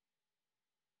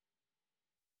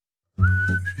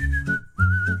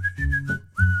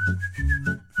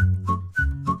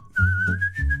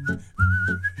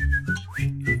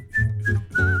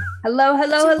Hello,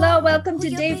 hello, hello. Welcome to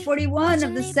day 41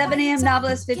 of the 7 a.m.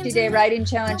 Novelist 50-Day Writing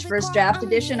Challenge First Draft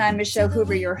Edition. I'm Michelle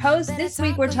Hoover, your host. This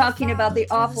week, we're talking about the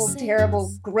awful,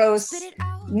 terrible, gross,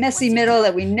 messy middle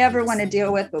that we never want to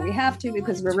deal with, but we have to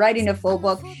because we're writing a full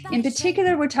book. In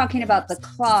particular, we're talking about the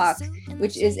clock,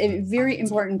 which is a very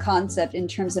important concept in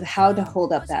terms of how to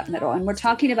hold up that middle. And we're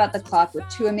talking about the clock with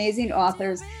two amazing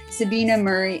authors, Sabina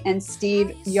Murray and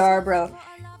Steve Yarbrough.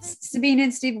 Sabina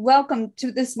and Steve, welcome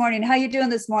to this morning. How are you doing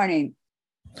this morning?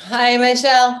 Hi,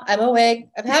 Michelle. I'm awake.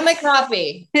 I've had my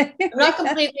coffee. I'm not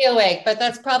completely awake, but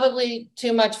that's probably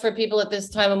too much for people at this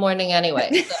time of morning anyway.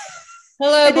 So,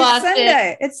 hello, Boston. It's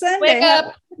Sunday. It's Sunday. Wake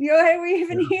up. Why are we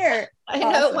even here? I know.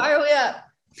 Awesome. Why are we up?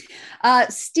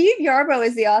 Steve Yarbrough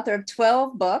is the author of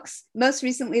 12 books, most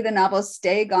recently the novel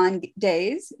Stay Gone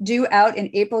Days, due out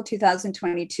in April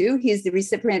 2022. He is the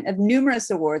recipient of numerous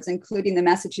awards, including the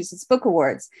Massachusetts Book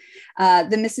Awards,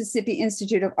 the Mississippi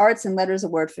Institute of Arts and Letters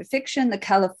Award for Fiction, the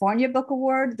California Book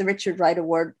Award, the Richard Wright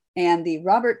Award, and the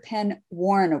Robert Penn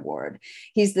Warren Award.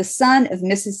 He's the son of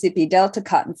Mississippi Delta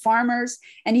cotton farmers,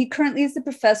 and he currently is the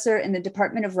professor in the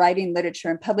Department of Writing,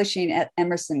 Literature, and Publishing at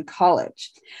Emerson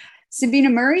College. Sabina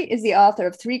Murray is the author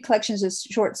of 3 collections of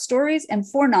short stories and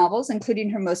 4 novels, including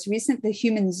her most recent, The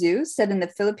Human Zoo, set in the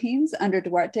Philippines under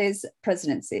Duarte's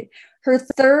presidency. Her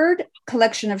 3rd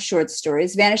collection of short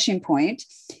stories, Vanishing Point,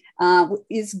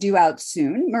 is due out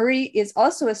soon. Murray is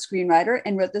also a screenwriter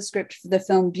and wrote the script for the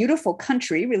film Beautiful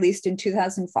Country, released in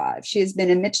 2005. She has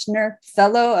been a Michener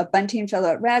Fellow, a Bunting Fellow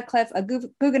at Radcliffe, a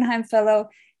Guggenheim Fellow.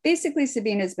 Basically,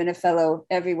 Sabina has been a fellow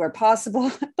everywhere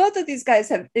possible. Both of these guys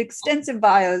have extensive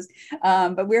bios,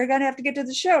 but we're going to have to get to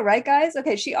the show, right, guys?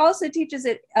 Okay, she also teaches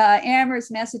at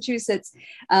Amherst, Massachusetts,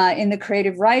 in the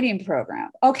creative writing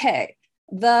program. Okay,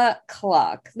 the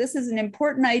clock. This is an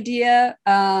important idea.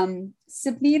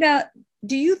 Sabina,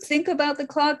 do you think about the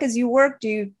clock as you work?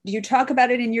 Do you talk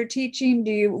about it in your teaching?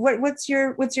 What's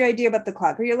your idea about the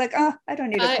clock? Are you like, oh, I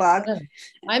don't need a clock?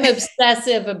 I'm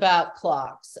obsessive about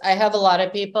clocks. I have a lot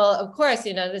of people, of course,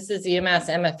 this is UMass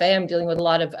MFA. I'm dealing with a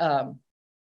lot of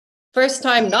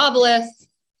first-time novelists,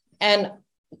 and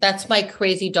that's my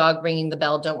crazy dog ringing the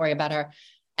bell. Don't worry about her.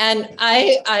 And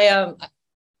I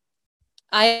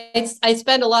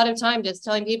spend a lot of time just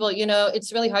telling people,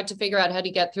 it's really hard to figure out how to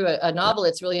get through a novel.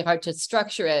 It's really hard to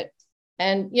structure it.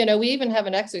 And, we even have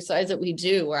an exercise that we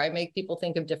do where I make people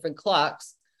think of different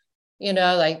clocks.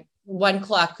 Like one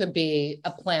clock could be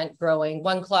a plant growing.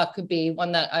 One clock could be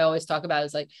one that I always talk about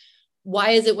is like,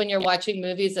 why is it when you're watching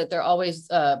movies that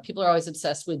people are always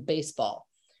obsessed with baseball?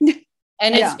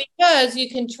 And it's because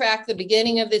you can track the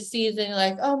beginning of the season,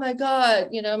 like, oh my God,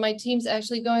 my team's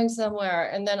actually going somewhere.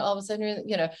 And then all of a sudden,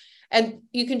 and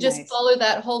you can just follow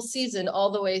that whole season all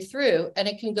the way through, and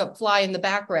it can go fly in the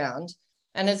background.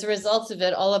 And as a result of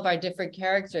it, all of our different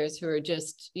characters who are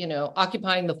just,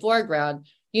 occupying the foreground,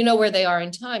 where they are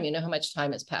in time, how much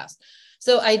time has passed.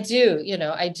 So I do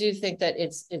think that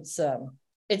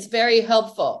it's very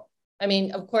helpful. I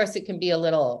mean, of course, it can be a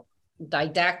little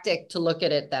didactic to look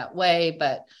at it that way,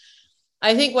 but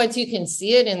I think once you can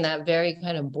see it in that very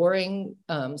kind of boring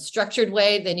structured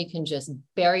way, then you can just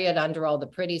bury it under all the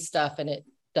pretty stuff and it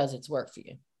does its work for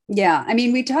you. Yeah, I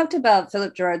mean, we talked about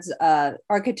Philip Gerard's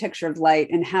architecture of light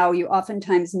and how you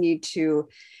oftentimes need to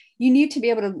be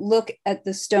able to look at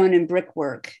the stone and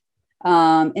brickwork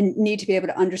and need to be able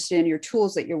to understand your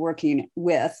tools that you're working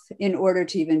with in order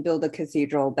to even build a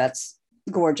cathedral that's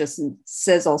gorgeous and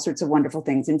says all sorts of wonderful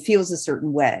things and feels a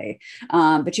certain way.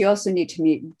 But you also need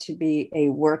to be a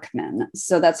workman.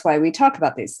 So that's why we talk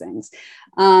about these things.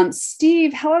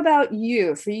 Steve, how about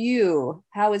you? For you,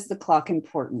 how is the clock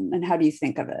important and how do you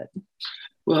think of it?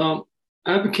 Well,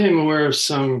 I became aware of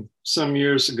some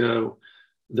years ago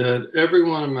that every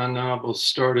one of my novels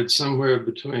started somewhere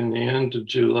between the end of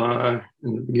July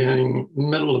and the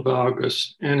middle of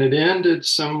August, and it ended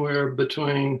somewhere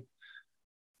between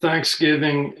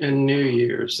Thanksgiving and New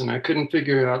Year's, and I couldn't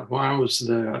figure out why was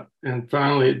that. And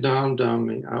finally, it dawned on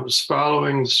me. I was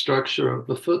following the structure of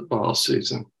the football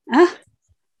season,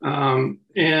 and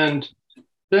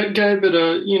that gave it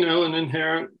an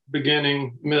inherent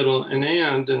beginning, middle, and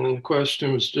end. And then the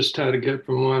question was just how to get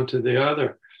from one to the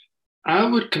other. I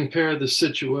would compare the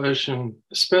situation,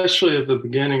 especially of a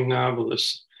beginning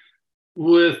novelist,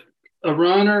 with a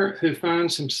runner who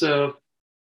finds himself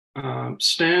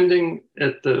standing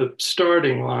at the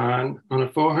starting line on a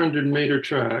 400-meter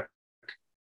track,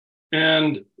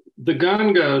 and the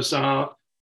gun goes off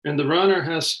and the runner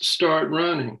has to start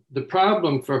running. The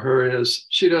problem for her is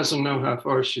she doesn't know how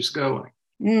far she's going.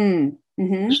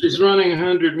 If she's running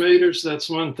 100 meters, that's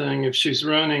one thing. If she's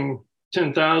running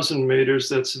 10,000 meters,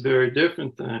 that's a very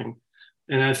different thing.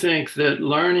 And I think that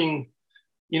learning,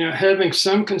 having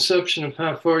some conception of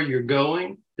how far you're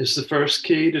going is the first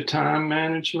key to time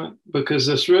management, because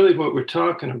that's really what we're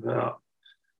talking about.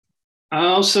 I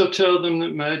also tell them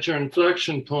that major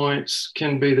inflection points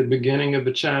can be the beginning of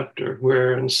a chapter,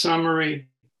 where in summary,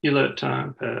 you let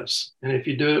time pass. And if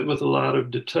you do it with a lot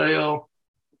of detail,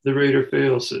 the reader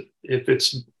feels it. If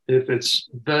it's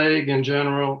vague and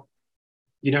general,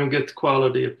 you don't get the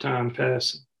quality of time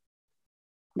passing.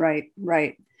 Right.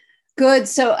 Good.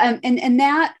 So, and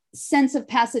that sense of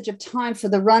passage of time for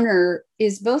the runner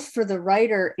is both for the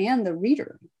writer and the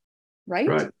reader,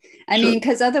 right? I mean,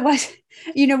 because otherwise,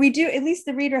 we do, at least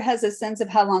the reader has a sense of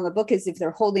how long a book is if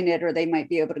they're holding it, or they might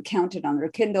be able to count it on their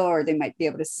Kindle, or they might be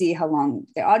able to see how long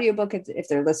the audiobook is if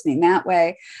they're listening that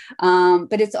way.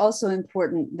 But it's also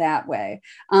important that way.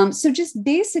 So just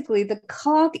basically the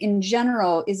clock in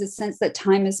general is a sense that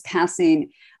time is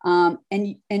passing. And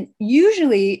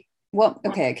usually,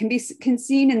 it can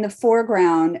seen in the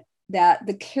foreground that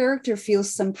the character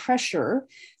feels some pressure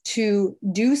to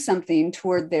do something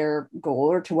toward their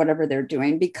goal or to whatever they're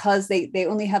doing, because they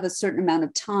only have a certain amount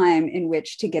of time in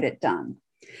which to get it done.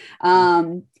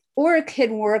 Or it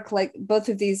can work like both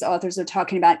of these authors are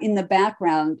talking about in the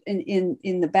background,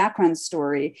 in the background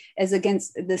story, as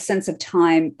against the sense of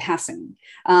time passing,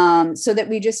 so that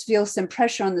we just feel some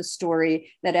pressure on the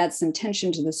story that adds some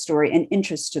tension to the story and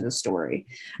interest to the story.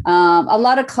 A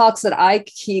lot of clocks that I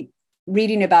keep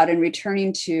reading about and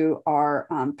returning to are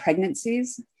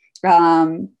pregnancies.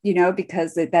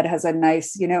 Because that has a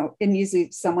nice, and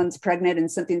usually someone's pregnant and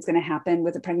something's going to happen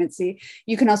with a pregnancy.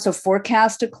 You can also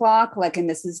forecast a clock, like in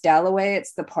Mrs. Dalloway,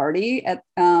 it's the party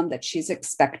that she's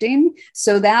expecting.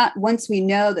 So that once we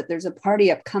know that there's a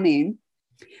party upcoming,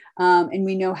 and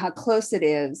we know how close it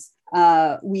is,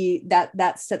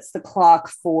 that sets the clock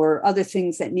for other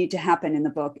things that need to happen in the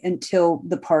book until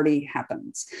the party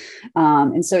happens.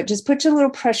 And so it just puts a little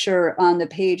pressure on the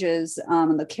pages,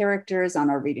 on the characters, on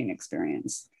our reading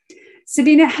experience.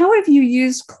 Sabina, how have you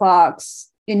used clocks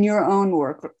in your own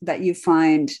work that you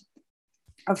find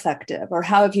effective, or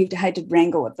how have you had to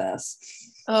wrangle with this?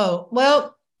 Oh,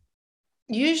 well,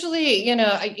 usually,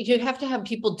 you have to have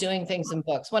people doing things in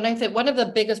books. When I think one of the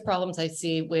biggest problems I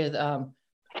see with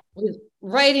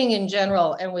writing in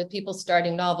general and with people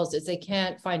starting novels is they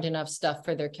can't find enough stuff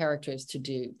for their characters to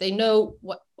do. They know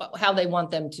how they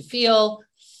want them to feel.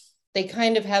 They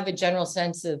kind of have a general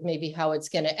sense of maybe how it's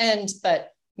going to end, but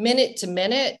minute to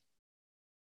minute,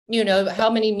 how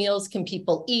many meals can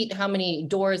people eat? How many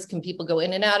doors can people go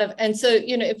in and out of? And so,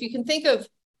 if you can think of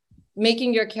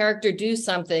making your character do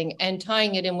something and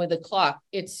tying it in with a clock,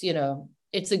 it's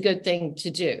a good thing to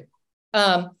do.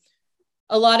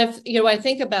 A lot of, I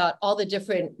think about all the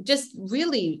different, just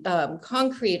really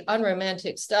concrete,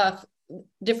 unromantic stuff,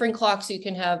 different clocks you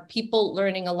can have, people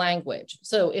learning a language.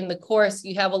 So in the course,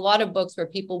 you have a lot of books where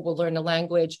people will learn a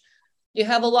language. You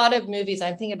have a lot of movies.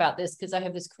 I'm thinking about this because I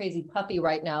have this crazy puppy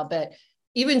right now, but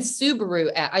even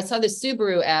Subaru, I saw the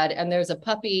Subaru ad and there's a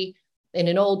puppy in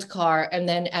an old car. And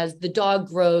then as the dog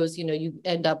grows, you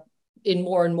end up in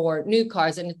more and more new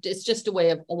cars. And it's just a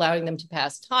way of allowing them to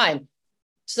pass time.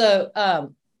 So,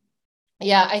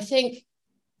 I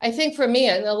think for me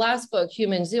in the last book,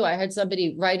 Human Zoo, I had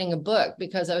somebody writing a book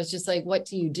because I was just like, what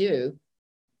do you do?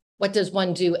 What does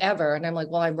one do ever? And I'm like,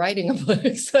 well, I'm writing a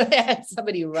book. So I had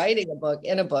somebody writing a book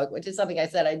in a book, which is something I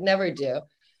said I'd never do.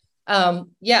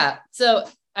 So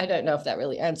I don't know if that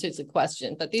really answers the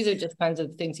question, but these are just kinds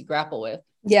of things you grapple with.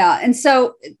 Yeah. And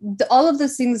so all of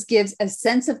those things gives a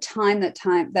sense of time that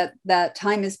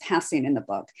time is passing in the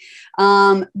book.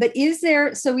 But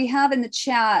so we have in the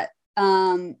chat,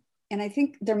 and I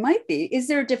think there might be, is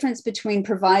there a difference between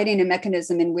providing a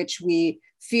mechanism in which we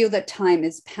feel that time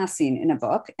is passing in a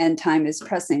book and time is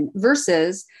pressing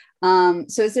versus, so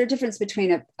is there a difference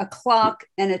between a clock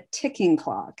and a ticking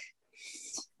clock?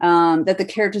 That the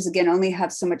characters, again, only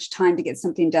have so much time to get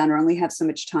something done or only have so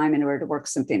much time in order to work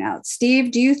something out. Steve,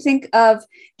 do you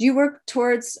work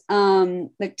towards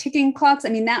like ticking clocks? I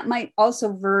mean, that might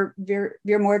also veer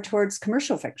more towards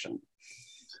commercial fiction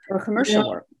or commercial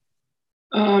work.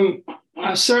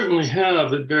 I certainly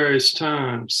have at various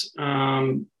times.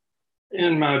 In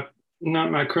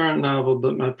not my current novel,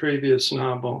 but my previous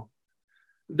novel,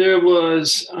 there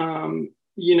was,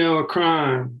 a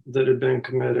crime that had been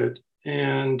committed.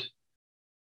 And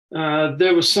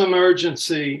there was some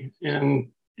urgency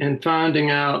in finding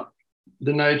out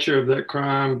the nature of that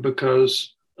crime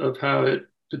because of how it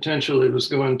potentially was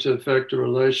going to affect a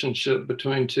relationship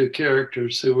between two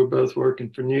characters who were both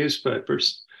working for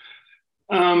newspapers.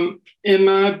 In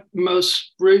my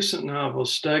most recent novel,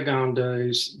 Stagon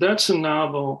Days, that's a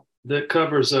novel that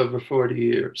covers over 40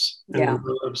 years in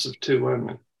the lives of two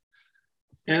women.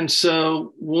 And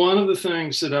so one of the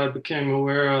things that I became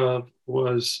aware of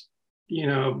was, you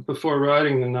know, before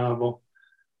writing the novel,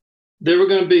 there were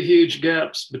going to be huge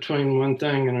gaps between one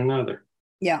thing and another.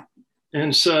 Yeah.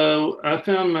 And so I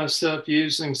found myself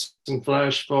using some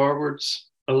flash forwards,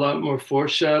 a lot more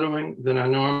foreshadowing than I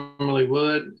normally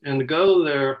would. And the goal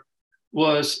there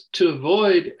was to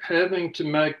avoid having to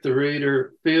make the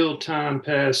reader feel time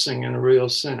passing in a real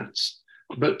sense,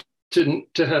 but to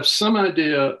have some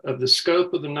idea of the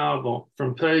scope of the novel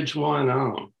from page one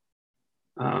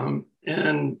on.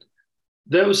 And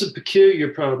that was a peculiar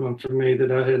problem for me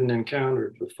that I hadn't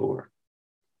encountered before.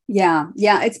 Yeah.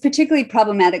 It's particularly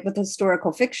problematic with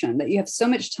historical fiction, that you have so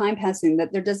much time passing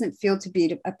that there doesn't feel to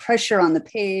be a pressure on the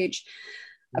page,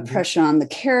 a pressure on the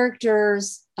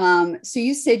characters. So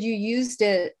you said you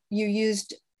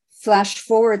used flash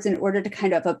forwards in order to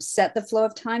kind of upset the flow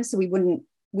of time, so we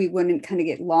wouldn't kind of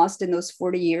get lost in those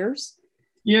 40 years.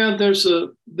 Yeah, there's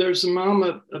a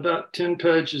moment about 10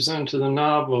 pages into the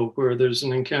novel where there's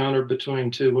an encounter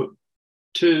between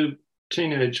two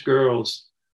teenage girls.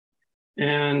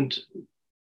 And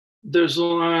there's a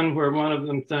line where one of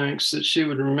them thinks that she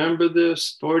would remember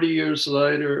this 40 years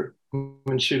later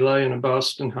when she lay in a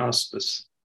Boston hospice.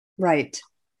 Right.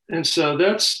 And so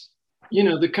that's, you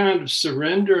know, the kind of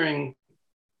surrendering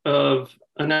of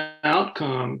an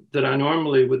outcome that I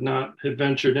normally would not have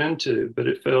ventured into, but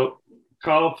it felt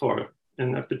called for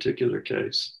in that particular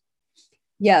case.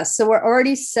 Yes. So we're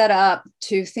already set up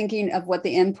to thinking of what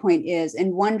the end point is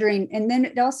and wondering, and then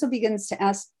it also begins to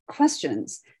ask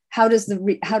questions. How does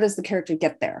the character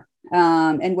get there?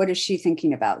 And what is she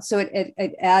thinking about? So it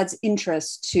adds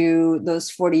interest to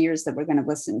those 40 years that we're going to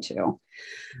listen to.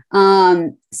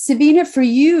 Sabina, for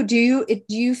you, do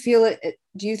you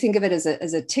think of it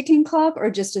as a ticking clock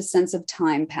or just a sense of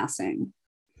time passing,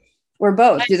 or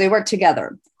both? Do they work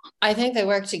together? I think they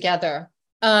work together.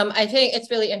 I think it's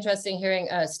really interesting hearing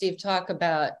Steve talk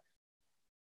about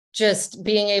just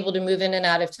being able to move in and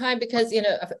out of time, because, you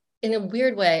know, in a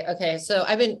weird way. Okay, so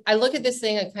I look at this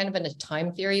thing kind of in a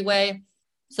time theory way.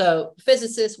 So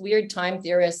physicists, weird time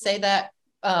theorists say that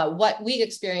what we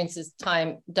experience as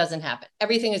time doesn't happen.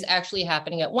 Everything is actually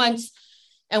happening at once,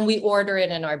 and we order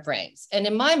it in our brains. And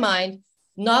in my mind,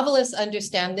 novelists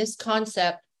understand this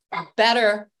concept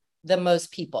better than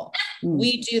most people.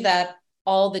 We do that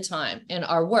all the time in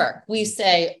our work. We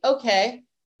say, okay,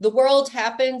 the world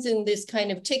happens in this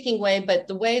kind of ticking way, but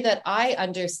the way that I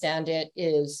understand it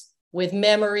is with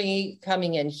memory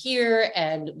coming in here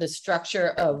and the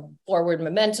structure of forward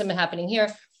momentum happening here.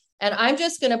 And I'm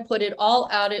just going to put it all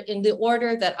out in the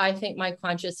order that I think my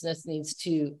consciousness needs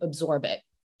to absorb it.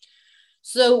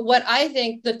 So what I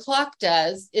think the clock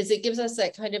does is it gives us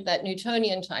that kind of that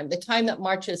Newtonian time, the time that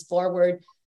marches forward,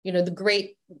 you know, the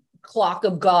great clock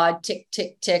of God, tick,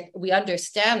 tick, tick. We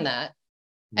understand that.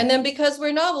 And then because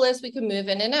we're novelists, we can move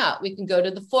in and out. We can go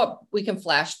to we can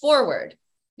flash forward,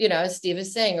 you know, as Steve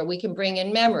is saying, or we can bring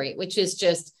in memory, which is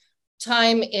just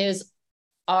time is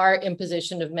our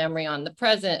imposition of memory on the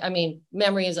present. I mean,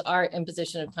 memory is our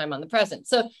imposition of time on the present.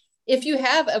 So if you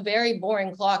have a very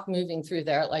boring clock moving through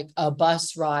there, like a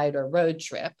bus ride or road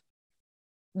trip,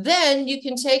 then you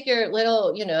can take your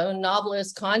little, you know,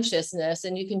 novelist consciousness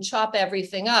and you can chop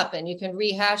everything up and you can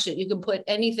rehash it. You can put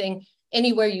anything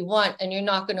anywhere you want and you're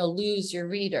not going to lose your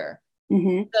reader.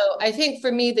 So I think for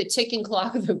me, the ticking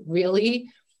clock that really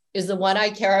is the one I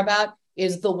care about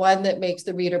is the one that makes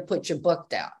the reader put your book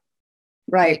down.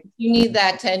 Right. You need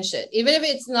that tension, even if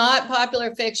it's not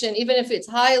popular fiction, even if it's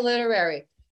high literary.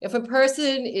 If a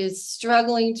person is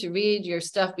struggling to read your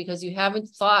stuff because you haven't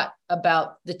thought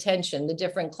about the tension, the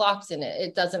different clocks in it,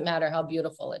 it doesn't matter how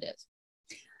beautiful it is.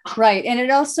 Right. And it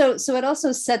also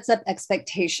sets up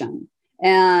expectation.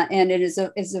 And it is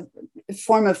a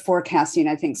form of forecasting,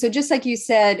 I think. So just like you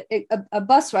said, a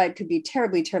bus ride could be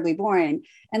terribly, terribly boring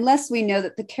unless we know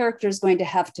that the character is going to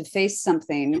have to face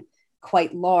something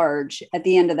quite large at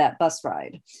the end of that bus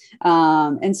ride.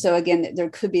 And so again,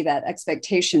 there could be that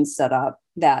expectation set up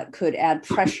that could add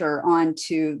pressure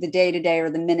onto the day-to-day or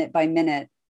the minute-by-minute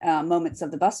moments of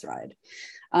the bus ride.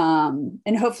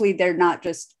 And hopefully they're not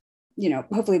just, you know,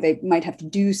 hopefully they might have to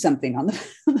do something on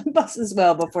the bus as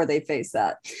well before they face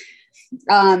that.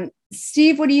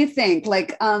 Steve, what do you think?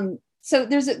 Like, so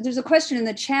there's a question in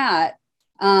the chat,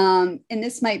 and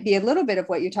this might be a little bit of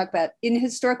what you talk about. In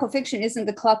historical fiction, isn't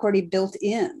the clock already built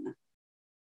in?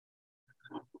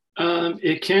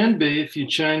 It can be if you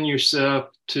chain yourself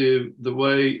to the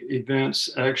way events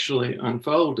actually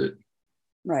unfolded.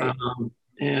 Right.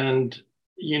 And,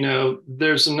 you know,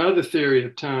 there's another theory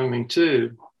of timing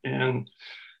too. And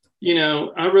You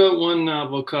know, I wrote one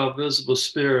novel called Visible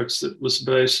Spirits that was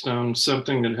based on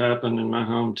something that happened in my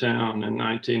hometown in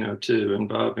 1902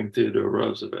 involving Theodore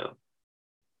Roosevelt.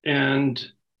 And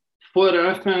what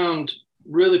I found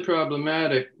really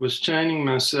problematic was chaining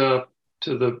myself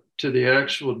to the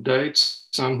actual dates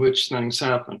on which things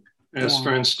happen. As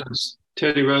for instance,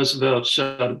 Teddy Roosevelt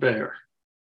shot a bear,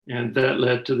 and that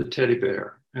led to the teddy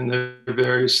bear. And there are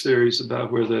various theories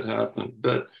about where that happened.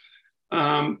 But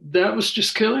that was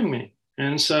just killing me.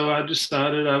 And so I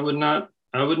decided I would not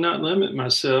limit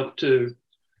myself to,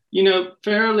 you know,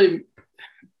 fairly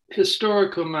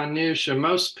historical minutia.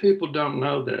 Most people don't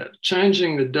know that.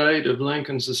 Changing the date of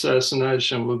Lincoln's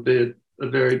assassination would be a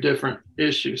very different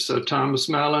issue. So Thomas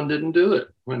Mallon didn't do it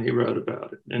when he wrote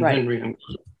about it, and Henry and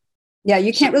yeah,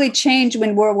 you can't really change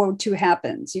when World War II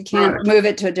happens. You can't move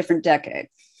it to a different decade.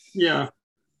 Yeah.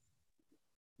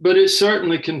 But it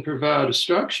certainly can provide a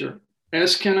structure,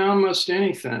 as can almost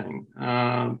anything.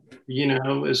 You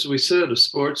know, as we said, a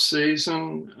sports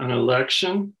season, an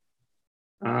election,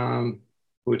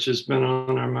 which has been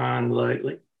on our mind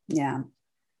lately. Yeah.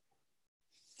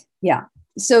 Yeah.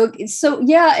 So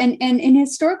yeah, and in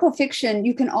historical fiction,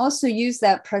 you can also use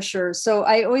that pressure. So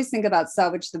I always think about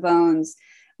Salvage the Bones,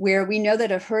 where we know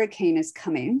that a hurricane is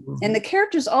coming, and the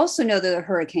characters also know that a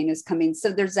hurricane is coming.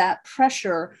 So there's that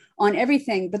pressure on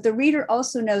everything, but the reader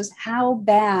also knows how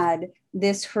bad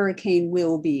this hurricane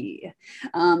will be.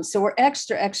 So we're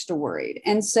extra worried.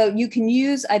 And so you can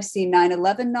use, I've seen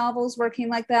 9/11 novels working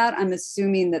like that. I'm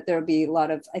assuming that there'll be a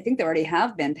lot of, I think there already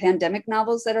have been pandemic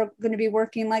novels that are going to be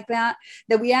working like that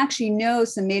we actually know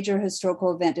some major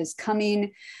historical event is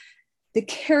coming. The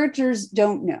characters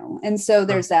don't know. And so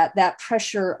there's that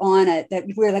pressure on it that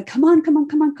we're like, come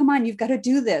on. You've got to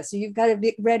do this, or you've got to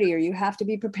be ready, or you have to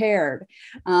be prepared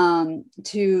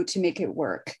to make it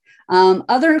work.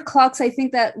 Other clocks I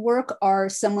think that work are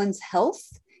someone's health.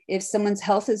 If someone's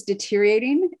health is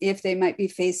deteriorating, if they might be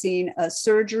facing a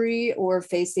surgery or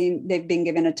they've been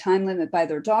given a time limit by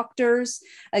their doctors.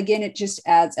 Again, it just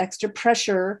adds extra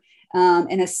pressure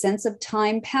and a sense of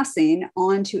time passing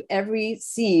onto every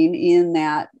scene in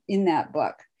that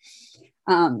book.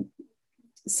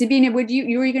 Sabina, were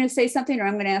you going to say something, or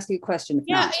I'm going to ask you a question?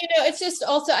 Yeah, you know, it's just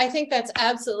also, I think that's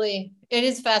absolutely, it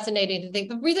is fascinating to think.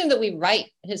 The reason that we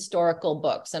write historical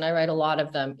books, and I write a lot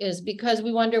of them, is because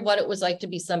we wonder what it was like to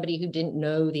be somebody who didn't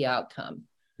know the outcome.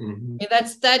 Mm-hmm.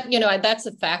 That's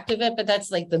a fact of it, but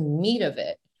that's like the meat of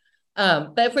it.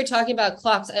 But if we're talking about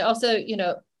clocks, I also,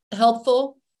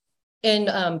 helpful in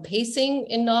pacing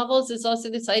in novels is also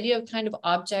this idea of kind of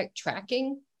object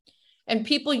tracking. And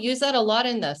people use that a lot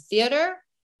in the theater.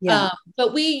 Yeah.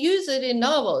 But we use it in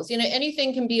novels.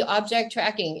 Anything can be object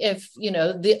tracking. If,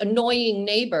 the annoying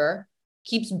neighbor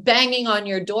keeps banging on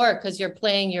your door because you're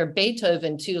playing your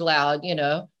Beethoven too loud,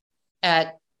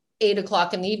 at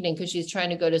 8:00 in the evening because she's trying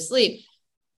to go to sleep.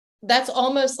 That's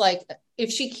almost like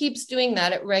if she keeps doing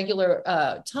that at regular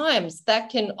times, that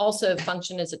can also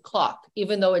function as a clock,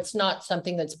 even though it's not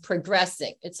something that's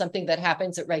progressing. It's something that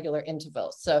happens at regular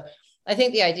intervals. So I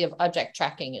think the idea of object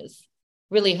tracking is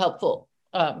really helpful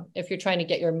if you're trying to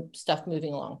get your stuff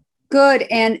moving along. Good.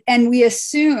 And we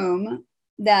assume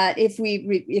that if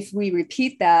we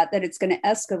repeat that it's going to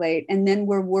escalate, and then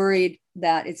we're worried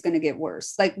that it's going to get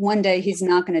worse. Like one day he's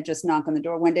not going to just knock on the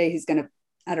door. One day he's going to,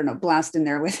 I don't know, blast in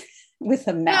there with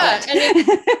a mallet.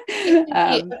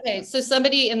 Yeah, okay. So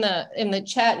somebody in the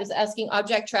chat is asking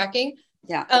object tracking.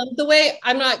 Yeah. The way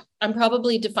I'm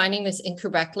probably defining this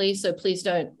incorrectly. So please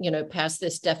don't, pass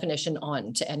this definition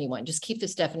on to anyone. Just keep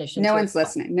this definition. No one's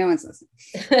listening.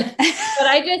 But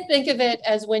I just think of it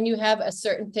as when you have a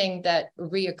certain thing that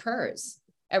reoccurs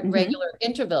at regular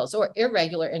intervals or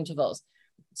irregular intervals.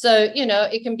 So,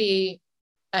 it can be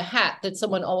a hat that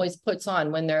someone always puts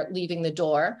on when they're leaving the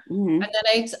door. And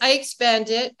then I expand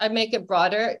it. I make it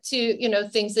broader to,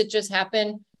 things that just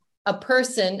happen. A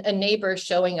person, a neighbor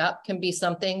showing up can be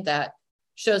something that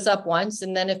shows up once.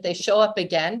 And then if they show up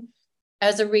again,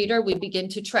 as a reader, we begin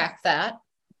to track that.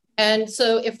 And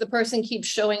so if the person keeps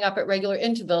showing up at regular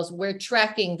intervals, we're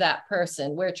tracking that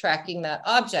person, we're tracking that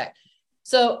object.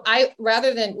 So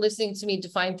rather than listening to me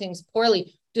define things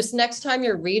poorly, just next time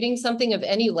you're reading something of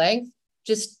any length,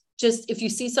 just if you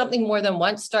see something more than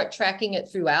once, start tracking it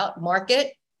throughout, mark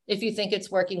it if you think it's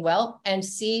working well, and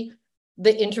see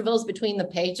the intervals between the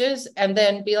pages, and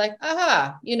then be like,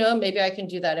 aha, maybe I can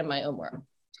do that in my own work.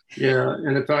 Yeah,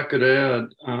 and if I could add,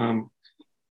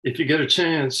 if you get a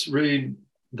chance, read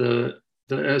the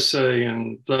essay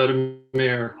in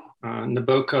Vladimir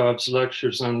Nabokov's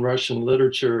Lectures on Russian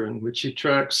Literature, in which he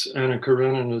tracks Anna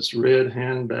Karenina's red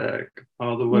handbag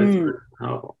all the way through the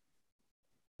novel.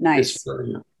 Nice. It's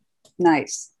brilliant.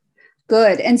 Nice.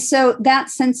 Good. And so that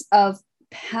sense of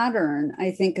pattern,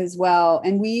 I think, as well.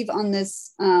 And we've on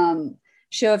this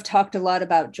show have talked a lot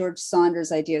about George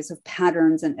Saunders' ideas of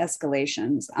patterns and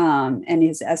escalations and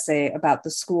his essay about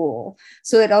the school.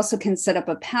 So it also can set up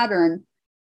a pattern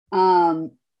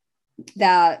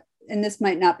that, and this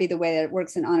might not be the way that it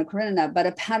works in Anna Karenina, but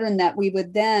a pattern that we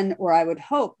would then, or I would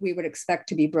hope we would expect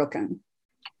to be broken.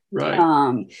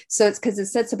 Right. So it's because it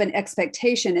sets up an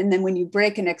expectation. And then when you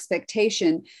break an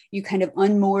expectation, you kind of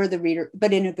unmoor the reader,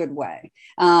 but in a good way.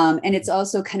 And it's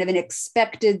also kind of an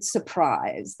expected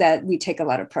surprise that we take a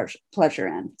lot of pleasure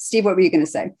in. Steve, what were you going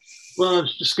to say? Well, I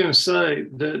was just going to say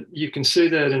that you can see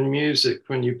that in music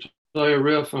when you play a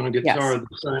riff on a guitar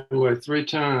the same way 3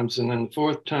 times, and then the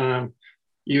 4th time,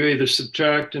 you either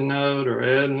subtract a note or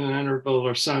add an interval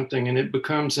or something, and it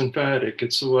becomes emphatic.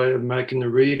 It's a way of making the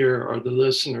reader or the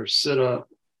listener sit up,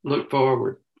 look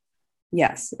forward.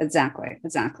 Yes, exactly.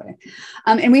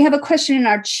 And we have a question in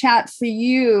our chat for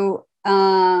you.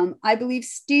 I believe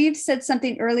Steve said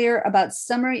something earlier about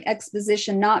summary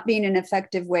exposition not being an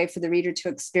effective way for the reader to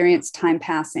experience time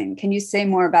passing. Can you say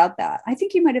more about that? I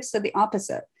think you might have said the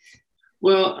opposite.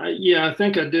 Well, yeah, I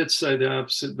think I did say the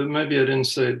opposite, but maybe I didn't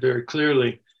say it very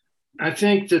clearly. I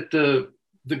think that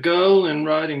the goal in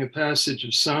writing a passage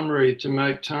of summary to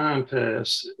make time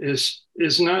pass is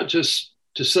not just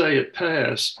to say it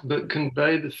passed, but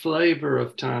convey the flavor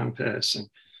of time passing.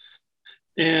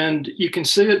 And you can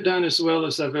see it done as well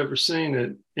as I've ever seen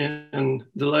it in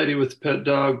The Lady with the Pet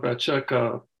Dog by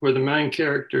Chekhov, where the main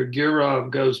character,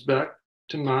 Gurov, goes back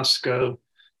to Moscow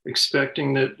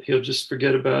expecting that he'll just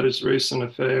forget about his recent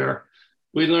affair.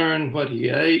 We learn what he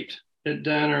ate at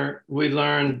dinner. We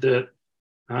learned that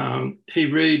he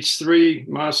reads 3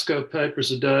 Moscow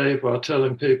papers a day while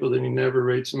telling people that he never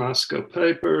reads Moscow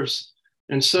papers,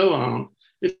 and so on.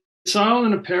 It's all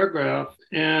in a paragraph,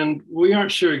 and we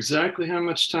aren't sure exactly how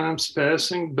much time's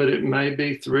passing, but it may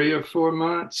be 3 or 4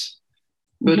 months.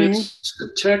 But it's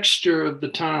the texture of the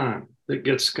time that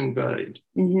gets conveyed.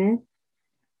 Mm-hmm.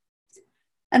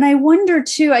 And I wonder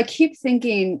too, I keep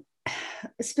thinking,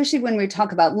 especially when we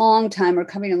talk about long time or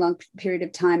covering a long period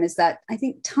of time, is that I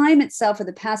think time itself, or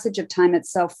the passage of time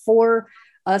itself for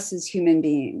us as human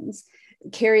beings,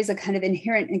 carries a kind of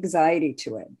inherent anxiety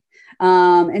to it.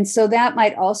 And so that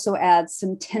might also add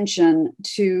some tension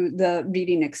to the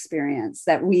reading experience,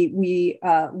 that we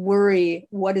worry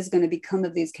what is going to become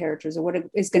of these characters, or what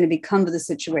is going to become of the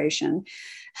situation,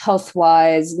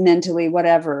 health-wise, mentally,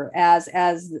 whatever, as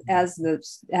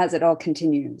it all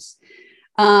continues.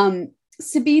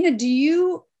 Sabina, do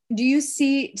you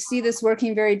see this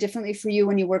working very differently for you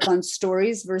when you work on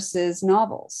stories versus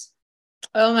novels?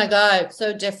 Oh my God,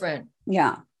 so different.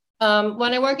 Yeah.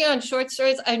 When I'm working on short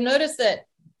stories, I've noticed that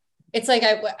it's like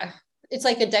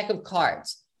a deck of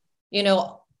cards,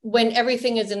 when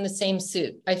everything is in the same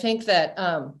suit. I think that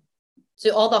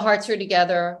so all the hearts are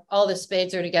together, all the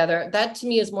spades are together. That to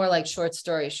me is more like short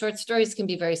stories. Short stories can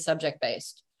be very subject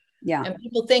based. Yeah. And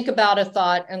people think about a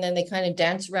thought and then they kind of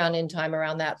dance around in time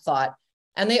around that thought.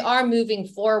 And they are moving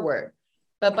forward.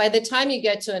 But by the time you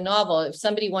get to a novel, if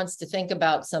somebody wants to think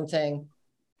about something,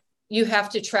 you have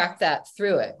to track that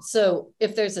through it. So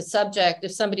if there's a subject,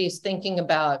 if somebody is thinking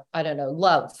about, I don't know,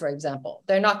 love, for example,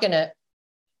 they're not going to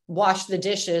wash the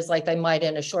dishes like they might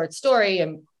in a short story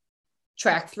and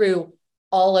track through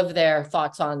all of their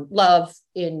thoughts on love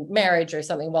in marriage or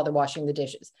something while they're washing the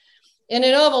dishes. In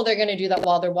a novel, they're going to do that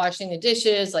while they're washing the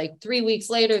dishes. Like 3 weeks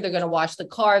later, they're going to wash the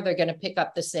car. They're going to pick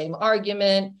up the same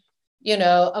argument.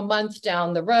 A month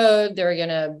down the road, they're going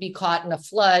to be caught in a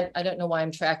flood. I don't know why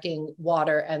I'm tracking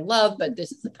water and love, but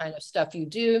this is the kind of stuff you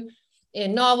do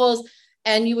in novels,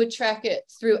 and you would track it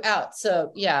throughout.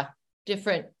 So yeah,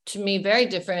 different to me, very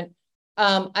different.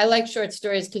 I like short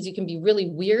stories because you can be really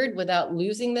weird without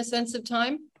losing the sense of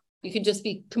time. You can just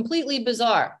be completely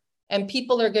bizarre and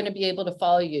people are going to be able to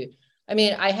follow you. I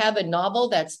mean, I have a novel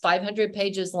that's 500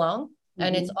 pages long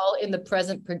and it's all in the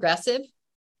present progressive.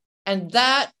 And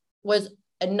that was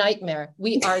a nightmare.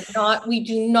 We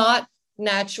do not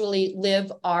naturally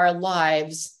live our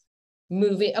lives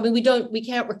moving. I mean, we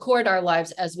can't record our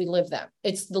lives as we live them.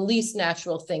 It's the least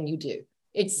natural thing you do.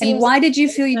 It seems. And why did you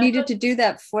feel you needed to do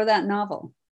that for that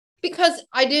novel? Because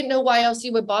I didn't know why else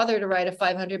you would bother to write a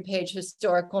 500-page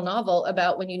historical novel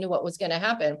about when you knew what was going to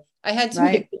happen. I had to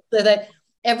make it so that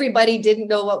everybody didn't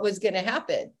know what was going to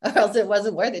happen, or else it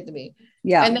wasn't worth it to me.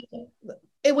 Yeah. And then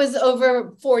it was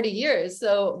over 40 years.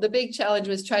 So the big challenge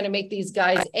was trying to make these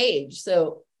guys age.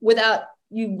 So without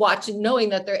you watching, knowing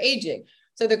that they're aging.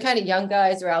 So they're kind of young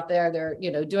guys are out there, they're,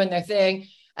 doing their thing.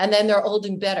 And then they're old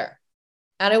and bitter.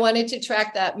 And I wanted to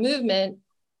track that movement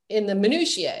in the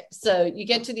minutiae. So you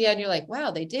get to the end, you're like, wow,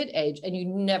 they did age, and you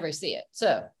never see it.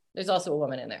 So there's also a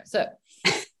woman in there. So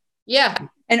yeah.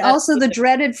 And also the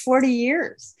dreaded 40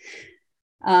 years.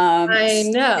 I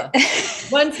know.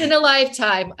 Once in a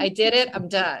lifetime, I did it. I'm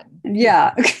done.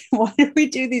 Yeah. Why do we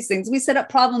do these things? We set up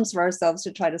problems for ourselves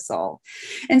to try to solve.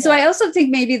 And so I also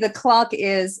think maybe the clock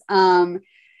is,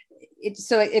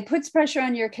 it puts pressure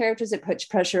on your characters. It puts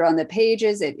pressure on the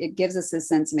pages. It gives us a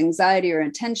sense of anxiety or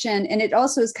intention. And it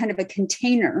also is kind of a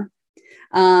container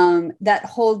that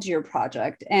holds your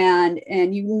project,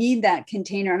 and you need that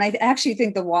container. And I actually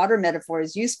think the water metaphor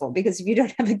is useful, because if you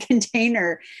don't have a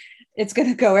container, it's going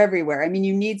to go everywhere. I mean,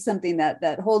 you need something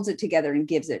that holds it together and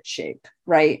gives it shape,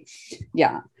 right?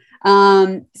 Yeah.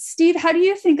 Steve, how do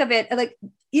you think of it? Like,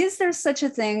 is there such a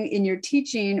thing in your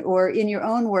teaching or in your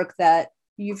own work that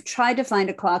you've tried to find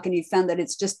a clock and you found that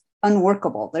it's just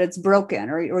unworkable, that it's broken,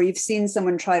 or you've seen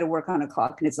someone try to work on a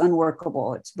clock and it's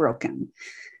unworkable, it's broken?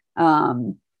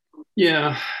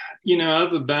 Yeah,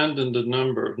 I've abandoned a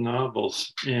number of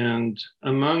novels, and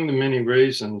among the many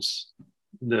reasons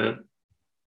that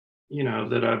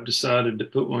I've decided to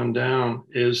put one down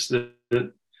is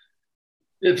that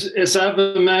as I've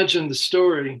imagined the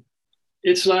story,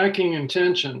 it's lacking in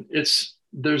tension.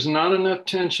 There's not enough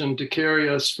tension to carry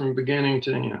us from beginning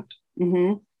to end.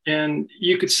 Mm-hmm. And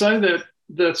you could say that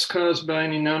that's caused by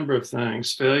any number of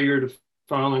things, failure to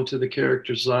fall into the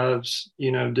characters' lives,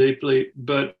 deeply.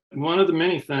 But one of the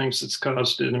many things that's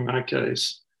caused it in my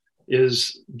case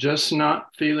is just not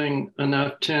feeling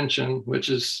enough tension, which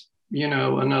is,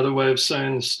 another way of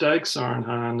saying the stakes aren't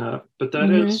high enough. But that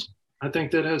I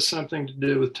think that has something to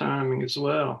do with timing as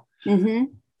well. Mm-hmm.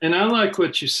 And I like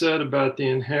what you said about the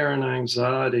inherent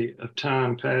anxiety of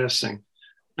time passing.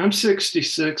 I'm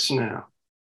 66 now,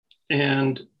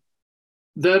 and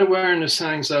that awareness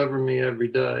hangs over me every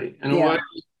day. In a way,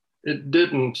 it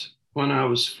didn't when I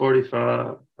was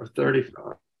 45 or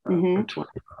 35 or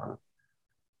 25.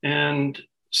 And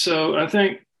so I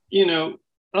think,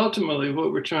 ultimately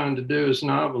what we're trying to do as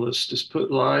novelists is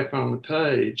put life on the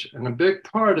page. And a big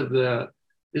part of that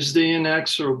is the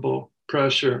inexorable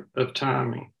pressure of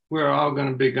timing. We're all going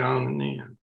to be gone in the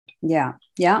end. Yeah.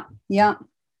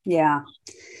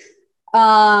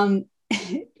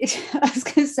 I was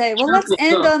going to say, well, let's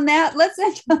end on that. Let's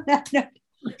end on that note.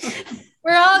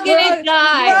 We're all going to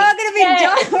die. We're all going to be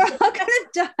dying. We're all going to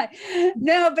die.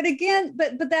 No, but again,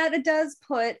 but that it does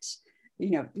put,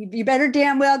 you better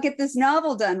damn well get this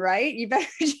novel done, right? You better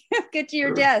get to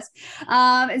your desk.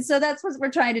 And so that's what we're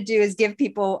trying to do, is give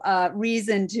people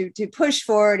reason to push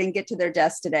forward and get to their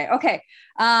desk today. Okay.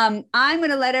 I'm going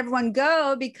to let everyone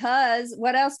go, because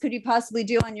what else could you possibly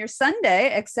do on your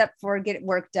Sunday except for get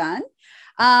work done?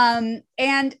 And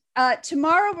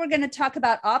tomorrow we're going to talk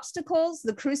about obstacles,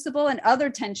 the crucible, and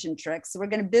other tension tricks. So we're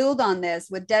going to build on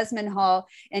this with Desmond Hall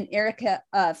and Erica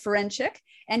Ferencik.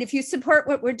 And if you support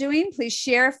what we're doing, please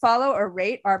share, follow, or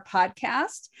rate our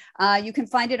podcast. You can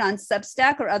find it on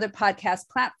Substack or other podcast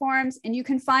platforms. And you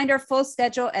can find our full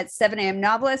schedule at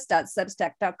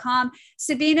 7amnovelist.substack.com.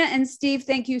 Sabina and Steve,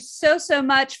 thank you so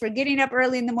much for getting up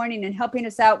early in the morning and helping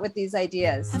us out with these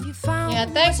ideas. Yeah,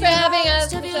 thanks for having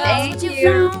us. Thank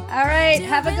you. All right.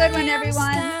 Have a good one,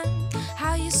 everyone.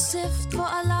 How you sift for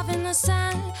a love in the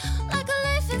sand, like a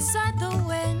leaf inside the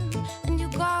wind, and you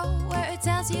go where it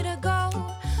tells you to go,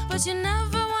 but you never